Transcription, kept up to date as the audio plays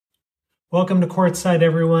Welcome to Courtside,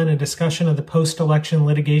 everyone, a discussion of the post-election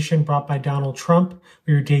litigation brought by Donald Trump.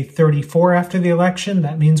 We are day 34 after the election.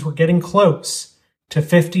 That means we're getting close to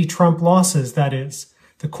 50 Trump losses, that is.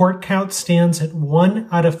 The court count stands at 1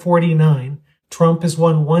 out of 49. Trump has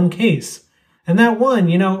won one case. And that one,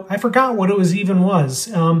 I forgot what it was.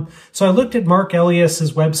 So I looked at Mark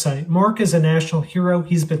Elias's website. Mark is a national hero.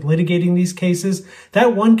 He's been litigating these cases.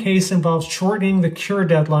 That one case involves shortening the cure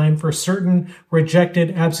deadline for certain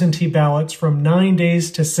rejected absentee ballots from 9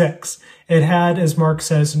 days to 6. It had, as Mark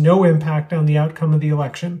says, no impact on the outcome of the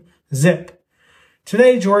election. Zip.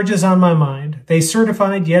 Today, Georgia's on my mind. They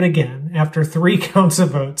certified yet again, after 3 counts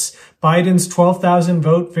of votes. Biden's 12,000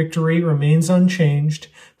 vote victory remains unchanged.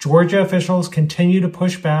 Georgia officials continue to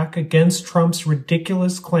push back against Trump's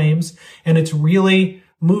ridiculous claims, and it's really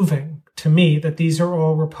moving to me that these are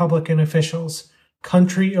all Republican officials.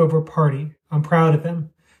 Country over party. I'm proud of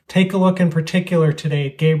them. Take a look in particular today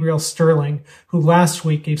at Gabriel Sterling, who last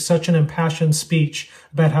week gave such an impassioned speech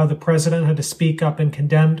about how the president had to speak up and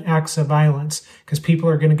condemn acts of violence because people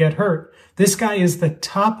are going to get hurt. This guy is the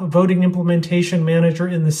top voting implementation manager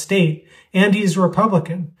in the state, and he's a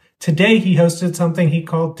Republican. Today, he hosted something he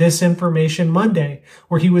called Disinformation Monday,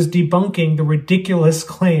 where he was debunking the ridiculous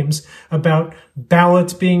claims about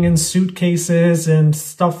ballots being in suitcases and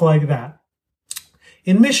stuff like that.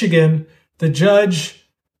 In Michigan, the judge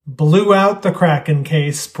blew out the Kraken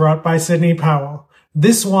case brought by Sidney Powell.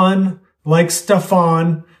 This one, like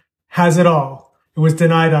Stefan, has it all. It was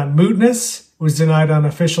denied on mootness. It was denied on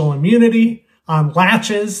official immunity, on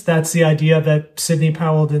latches. That's the idea that Sidney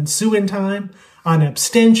Powell didn't sue in time. On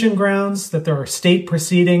abstention grounds, that there are state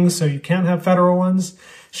proceedings, so you can't have federal ones.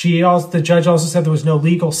 The judge also said there was no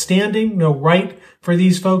legal standing, no right for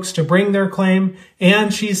these folks to bring their claim,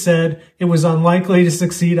 and she said it was unlikely to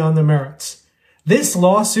succeed on the merits. This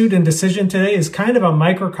lawsuit and decision today is kind of a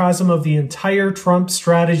microcosm of the entire Trump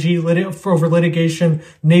strategy over litigation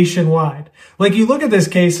nationwide. Like, you look at this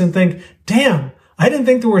case and think, damn, I didn't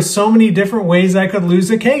think there were so many different ways I could lose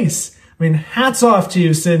a case. I mean, hats off to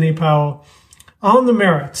you, Sidney Powell. On the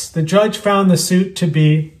merits, the judge found the suit to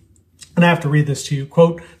be, and I have to read this to you,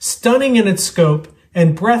 quote, stunning in its scope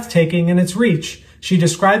and breathtaking in its reach. She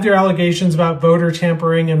described their allegations about voter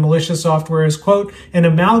tampering and malicious software as, quote, an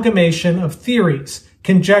amalgamation of theories,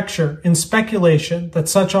 conjecture, and speculation that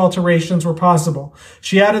such alterations were possible.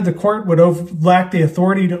 She added the court would lack the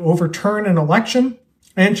authority to overturn an election.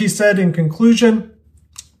 And she said in conclusion,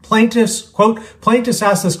 plaintiffs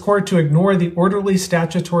asked this court to ignore the orderly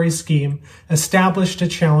statutory scheme established to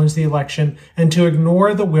challenge the election and to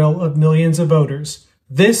ignore the will of millions of voters.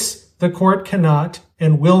 This the court cannot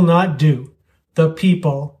and will not do. The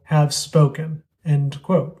people have spoken, end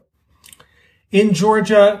quote. In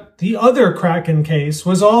Georgia, the other Kraken case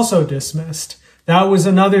was also dismissed. That was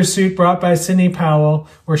another suit brought by Sidney Powell,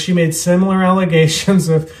 where she made similar allegations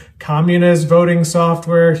of communist voting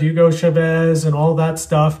software, Hugo Chavez, and all that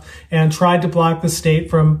stuff, and tried to block the state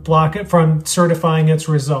from certifying its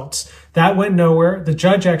results. That went nowhere. The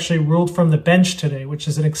judge actually ruled from the bench today, which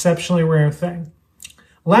is an exceptionally rare thing.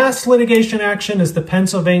 Last litigation action is the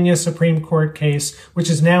Pennsylvania Supreme Court case, which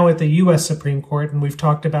is now at the U.S. Supreme Court, and we've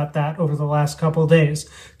talked about that over the last couple of days.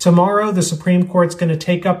 Tomorrow, the Supreme Court's going to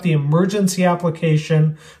take up the emergency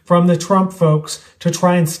application from the Trump folks to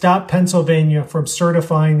try and stop Pennsylvania from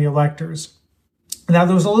certifying the electors. Now,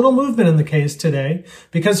 there was a little movement in the case today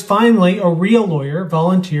because finally a real lawyer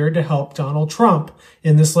volunteered to help Donald Trump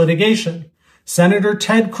in this litigation. Senator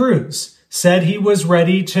Ted Cruz said he was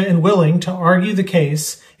ready to and willing to argue the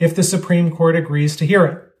case if the Supreme Court agrees to hear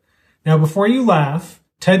it. Now, before you laugh,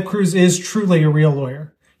 Ted Cruz is truly a real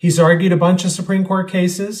lawyer. He's argued a bunch of Supreme Court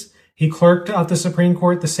cases. He clerked at the Supreme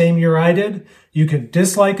Court the same year I did. You can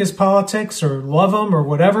dislike his politics or love him or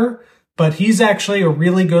whatever, but he's actually a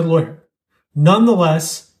really good lawyer.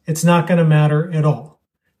 Nonetheless, it's not going to matter at all.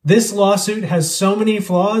 This lawsuit has so many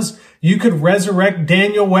flaws, you could resurrect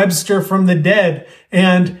Daniel Webster from the dead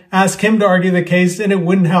and ask him to argue the case and it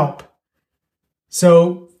wouldn't help.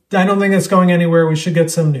 So I don't think it's going anywhere. We should get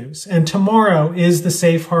some news. And tomorrow is the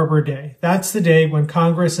safe harbor day. That's the day when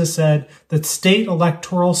Congress has said that state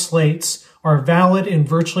electoral slates are valid and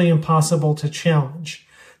virtually impossible to challenge.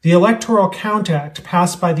 The Electoral Count Act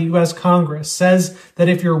passed by the U.S. Congress says that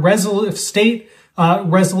if state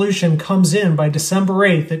resolution comes in by December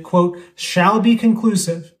 8th, that, quote, shall be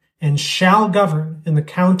conclusive and shall govern in the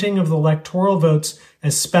counting of the electoral votes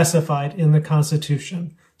as specified in the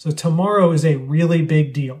Constitution. So tomorrow is a really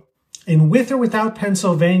big deal. And with or without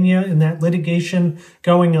Pennsylvania in that litigation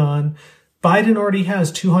going on, Biden already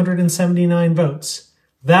has 279 votes.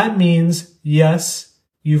 That means, yes,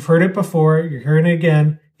 you've heard it before, you're hearing it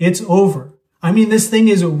again, It's over. I mean, this thing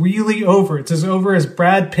is really over. It's as over as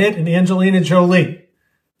Brad Pitt and Angelina Jolie.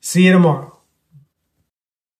 See you tomorrow.